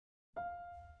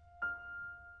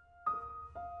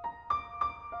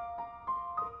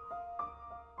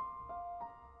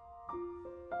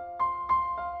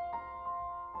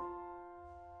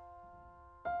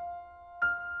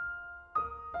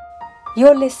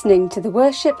You're listening to the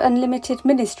Worship Unlimited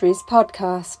Ministries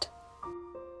podcast.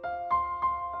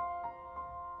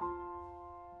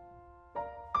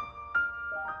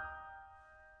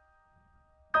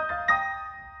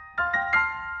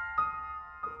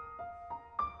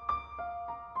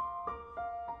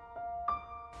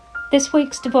 This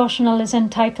week's devotional is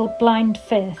entitled Blind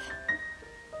Faith.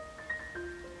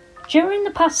 During the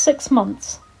past 6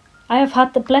 months, I have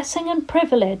had the blessing and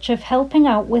privilege of helping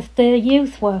out with the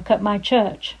youth work at my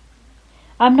church.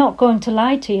 I'm not going to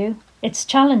lie to you, it's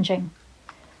challenging.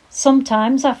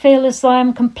 Sometimes I feel as though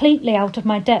I'm completely out of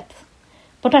my depth,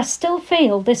 but I still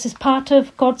feel this is part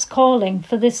of God's calling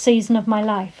for this season of my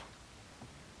life.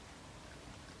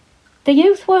 The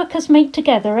youth workers meet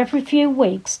together every few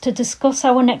weeks to discuss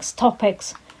our next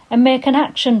topics and make an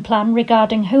action plan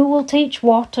regarding who will teach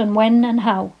what and when and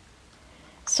how.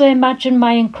 So imagine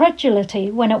my incredulity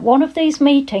when at one of these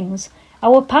meetings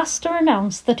our pastor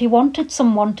announced that he wanted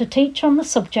someone to teach on the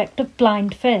subject of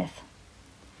blind faith.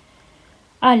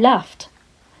 I laughed,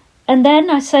 and then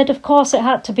I said of course it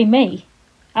had to be me.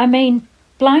 I mean,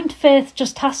 blind faith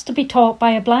just has to be taught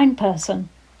by a blind person.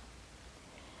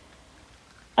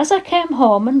 As I came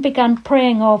home and began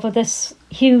praying over this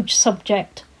huge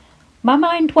subject, my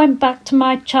mind went back to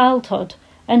my childhood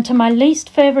and to my least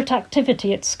favourite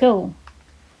activity at school.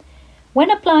 When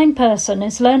a blind person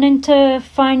is learning to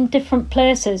find different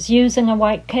places using a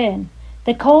white cane,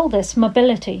 they call this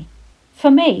mobility.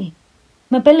 For me,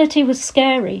 mobility was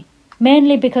scary,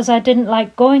 mainly because I didn't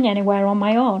like going anywhere on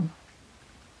my own.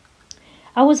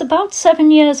 I was about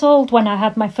 7 years old when I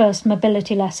had my first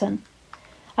mobility lesson.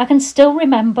 I can still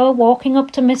remember walking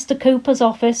up to Mr. Cooper's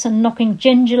office and knocking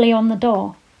gingerly on the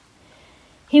door.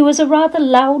 He was a rather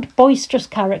loud, boisterous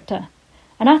character,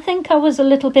 and I think I was a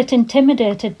little bit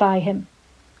intimidated by him.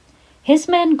 His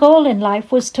main goal in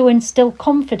life was to instill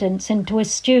confidence into his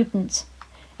students,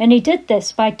 and he did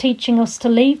this by teaching us to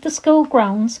leave the school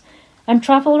grounds and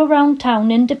travel around town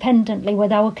independently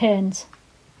with our canes.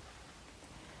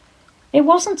 It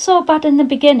wasn't so bad in the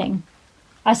beginning.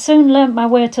 I soon learnt my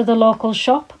way to the local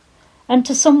shop and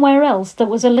to somewhere else that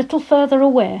was a little further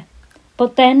away,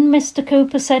 but then Mr.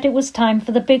 Cooper said it was time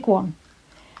for the big one.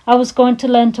 I was going to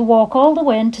learn to walk all the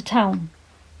way into town.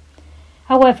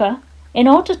 However, in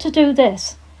order to do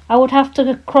this, I would have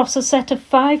to cross a set of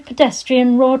 5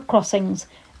 pedestrian road crossings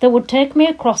that would take me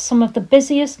across some of the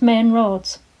busiest main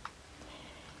roads.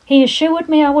 He assured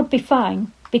me I would be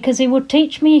fine because he would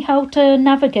teach me how to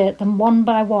navigate them one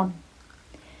by one.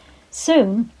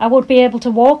 Soon I would be able to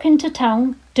walk into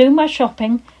town, do my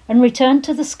shopping, and return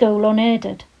to the school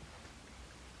unaided.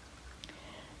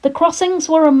 The crossings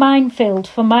were a minefield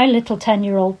for my little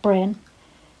 10-year-old brain.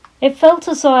 It felt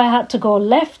as though I had to go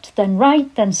left, then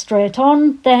right, then straight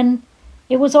on, then...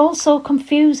 It was all so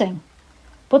confusing.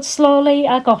 But slowly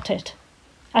I got it.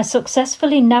 I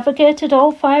successfully navigated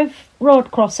all 5 road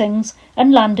crossings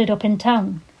and landed up in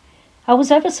town. I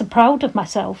was ever so proud of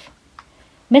myself.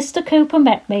 Mr. Cooper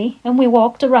met me and we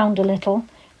walked around a little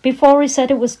before he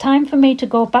said it was time for me to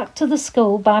go back to the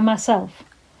school by myself.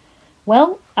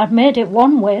 Well, I'd made it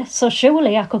one way, so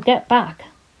surely I could get back.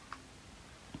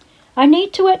 I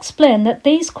need to explain that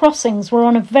these crossings were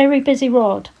on a very busy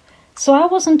road, so I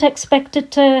wasn't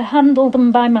expected to handle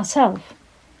them by myself.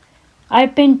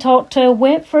 I'd been taught to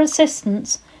wait for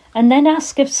assistance and then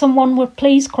ask if someone would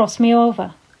please cross me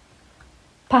over.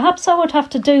 Perhaps I would have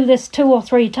to do this 2 or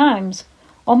 3 times,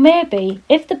 or maybe,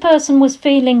 if the person was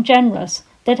feeling generous,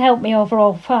 they'd help me over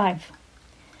all 5.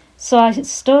 So I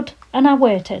stood and I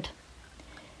waited.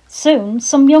 Soon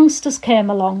some youngsters came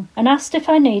along and asked if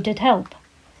I needed help.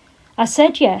 I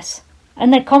said yes,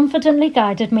 and they confidently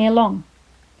guided me along.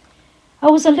 I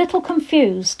was a little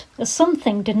confused, as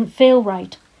something didn't feel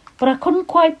right, but I couldn't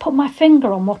quite put my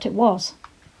finger on what it was.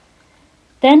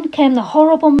 Then came the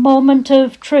horrible moment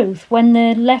of truth when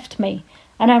they left me,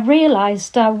 and I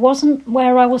realised I wasn't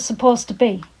where I was supposed to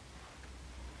be.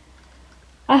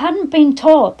 I hadn't been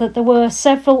taught that there were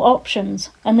several options,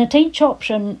 and that each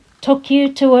option took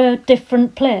you to a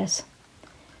different place.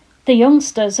 The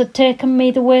youngsters had taken me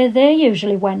the way they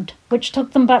usually went, which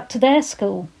took them back to their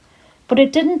school, but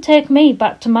it didn't take me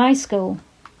back to my school.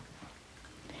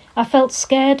 I felt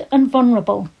scared and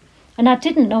vulnerable, and I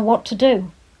didn't know what to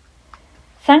do.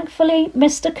 Thankfully,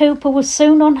 Mr. Cooper was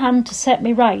soon on hand to set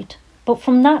me right, but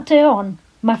from that day on,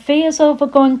 my fears over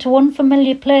going to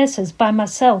unfamiliar places by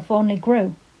myself only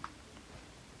grew.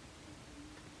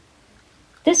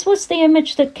 This was the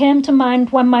image that came to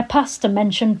mind when my pastor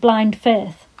mentioned blind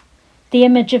faith. The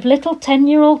image of little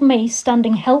 10-year-old me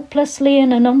standing helplessly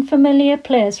in an unfamiliar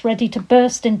place ready to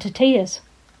burst into tears.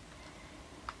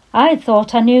 I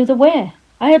thought I knew the way.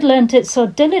 I had learnt it so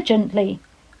diligently,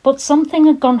 but something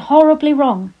had gone horribly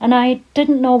wrong, and I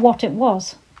didn't know what it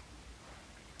was.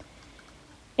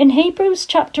 In Hebrews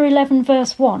chapter 11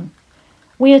 verse 1,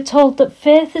 we are told that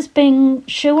faith is being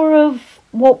sure of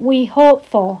what we hope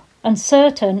for and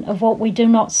certain of what we do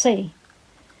not see.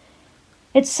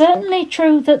 It's certainly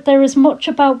true that there is much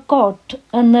about God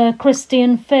and the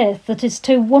Christian faith that is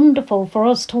too wonderful for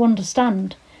us to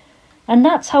understand, and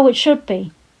that's how it should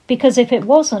be, because if it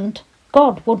wasn't,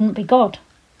 God wouldn't be God.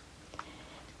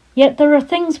 Yet there are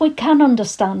things we can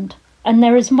understand, and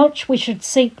there is much we should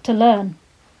seek to learn.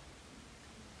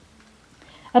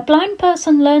 A blind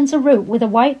person learns a route with a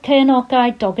white cane or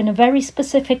guide dog in a very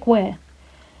specific way,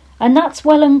 and that's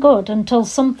well and good until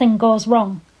something goes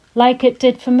wrong, like it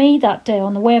did for me that day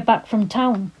on the way back from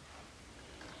town.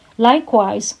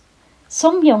 Likewise,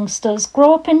 some youngsters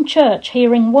grow up in church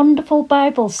hearing wonderful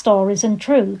Bible stories and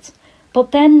truths,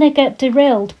 but then they get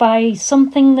derailed by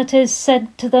something that is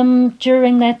said to them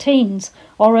during their teens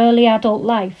or early adult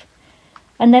life,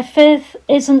 and their faith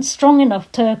isn't strong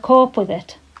enough to cope with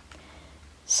it.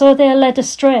 So they are led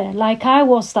astray, like I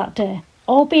was that day,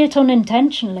 albeit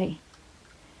unintentionally.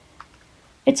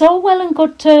 It's all well and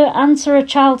good to answer a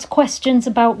child's questions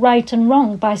about right and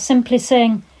wrong by simply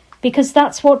saying, because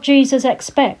that's what Jesus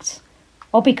expects,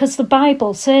 or because the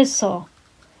Bible says so.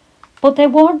 But they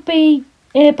won't be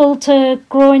able to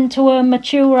grow into a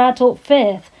mature adult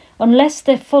faith unless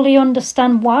they fully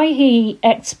understand why he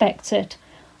expects it,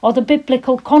 or the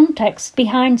biblical context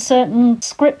behind certain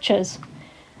scriptures,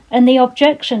 and the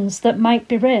objections that might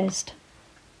be raised.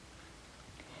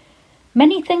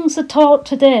 Many things are taught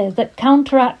today that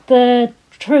counteract the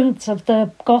truths of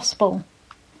the gospel,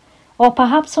 or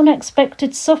perhaps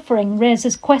unexpected suffering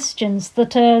raises questions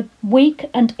that a weak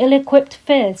and ill-equipped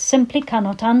faith simply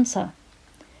cannot answer.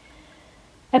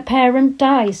 A parent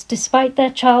dies despite their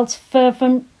child's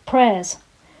fervent prayers,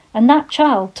 and that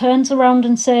child turns around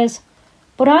and says,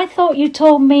 "But I thought you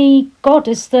told me God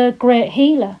is the great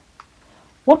healer.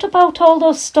 What about all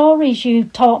those stories you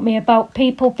taught me about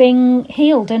people being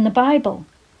healed in the Bible?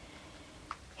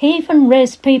 He even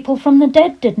raised people from the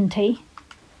dead, didn't he?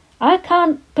 I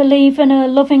can't believe in a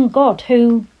loving God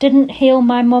who didn't heal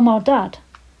my mum or dad."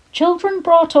 Children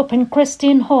brought up in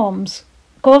Christian homes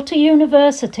go to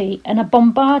university and are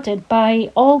bombarded by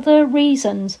all the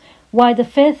reasons why the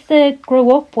faith they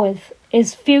grew up with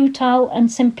is futile and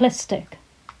simplistic.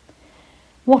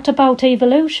 What about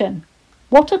evolution?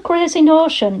 What a crazy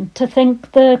notion to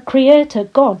think the Creator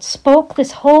God spoke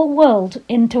this whole world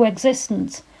into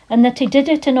existence and that he did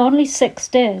it in only 6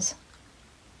 days.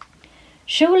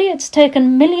 Surely it's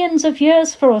taken millions of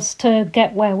years for us to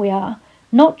get where we are,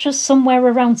 not just somewhere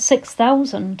around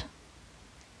 6,000.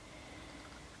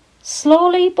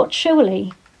 Slowly but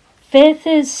surely, faith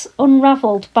is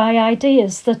unravelled by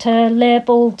ideas that are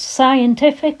labelled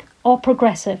scientific or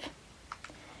progressive.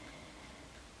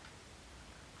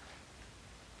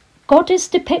 God is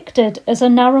depicted as a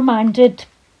narrow-minded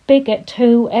bigot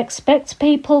who expects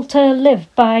people to live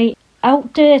by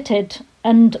outdated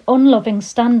and unloving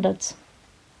standards.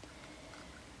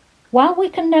 While we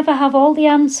can never have all the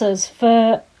answers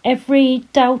for every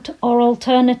doubt or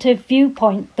alternative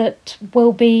viewpoint that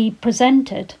will be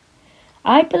presented,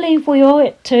 I believe we owe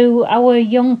it to our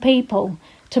young people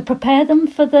to prepare them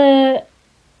for the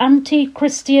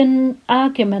anti-Christian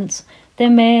arguments they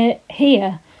may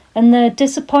hear and the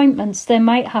disappointments they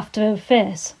might have to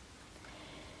face.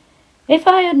 If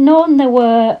I had known there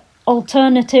were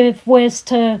alternative ways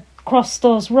to cross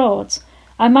those roads,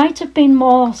 I might have been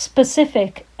more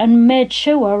specific and made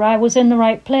sure I was in the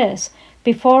right place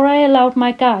before I allowed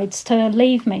my guides to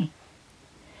leave me.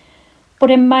 But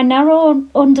in my narrow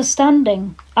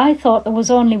understanding, I thought there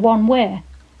was only one way,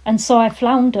 and so I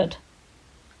floundered.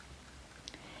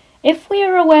 If we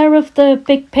are aware of the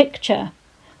big picture,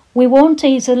 we won't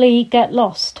easily get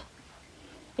lost.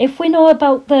 If we know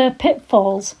about the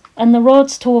pitfalls and the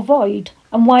roads to avoid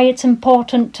and why it's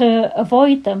important to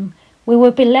avoid them, we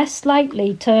will be less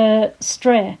likely to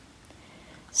stray.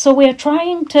 So we are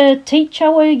trying to teach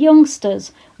our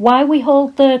youngsters why we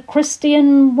hold the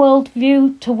Christian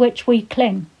worldview to which we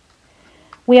cling.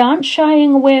 We aren't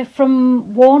shying away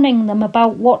from warning them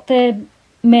about what they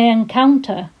may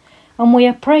encounter, and we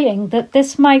are praying that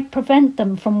this might prevent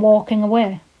them from walking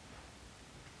away.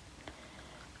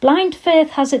 Blind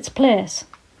faith has its place.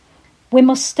 We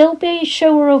must still be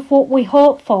sure of what we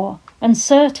hope for and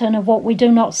certain of what we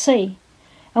do not see,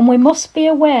 and we must be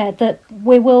aware that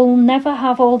we will never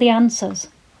have all the answers.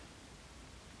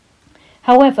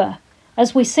 However,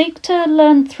 as we seek to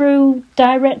learn through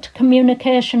direct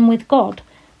communication with God,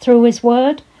 through His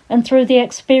Word and through the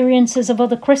experiences of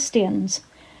other Christians,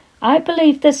 I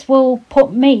believe this will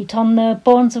put meat on the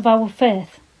bones of our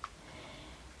faith.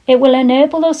 It will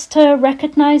enable us to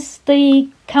recognise the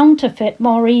counterfeit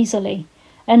more easily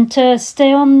and to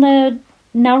stay on the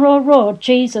narrow road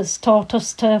Jesus taught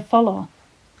us to follow.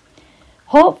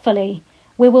 Hopefully,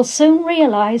 we will soon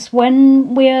realise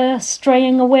when we are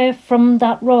straying away from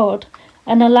that road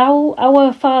and allow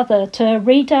our Father to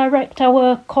redirect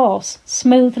our course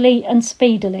smoothly and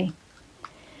speedily.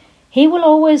 He will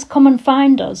always come and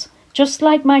find us, just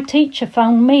like my teacher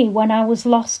found me when I was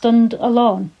lost and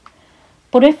alone.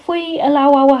 But if we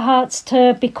allow our hearts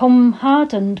to become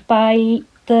hardened by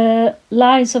the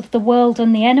lies of the world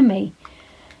and the enemy,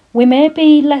 we may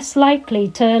be less likely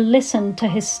to listen to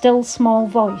his still small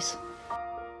voice.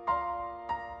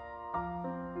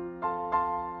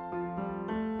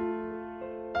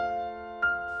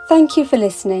 Thank you for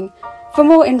listening. For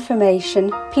more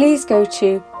information, please go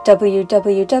to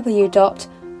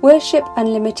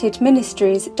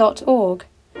www.worshipunlimitedministries.org.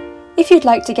 If you'd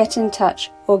like to get in touch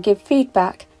or give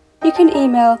feedback, you can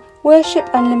email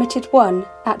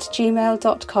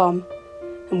worshipunlimited1@gmail.com.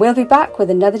 And we'll be back with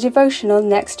another devotional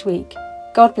next week.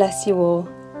 God bless you all.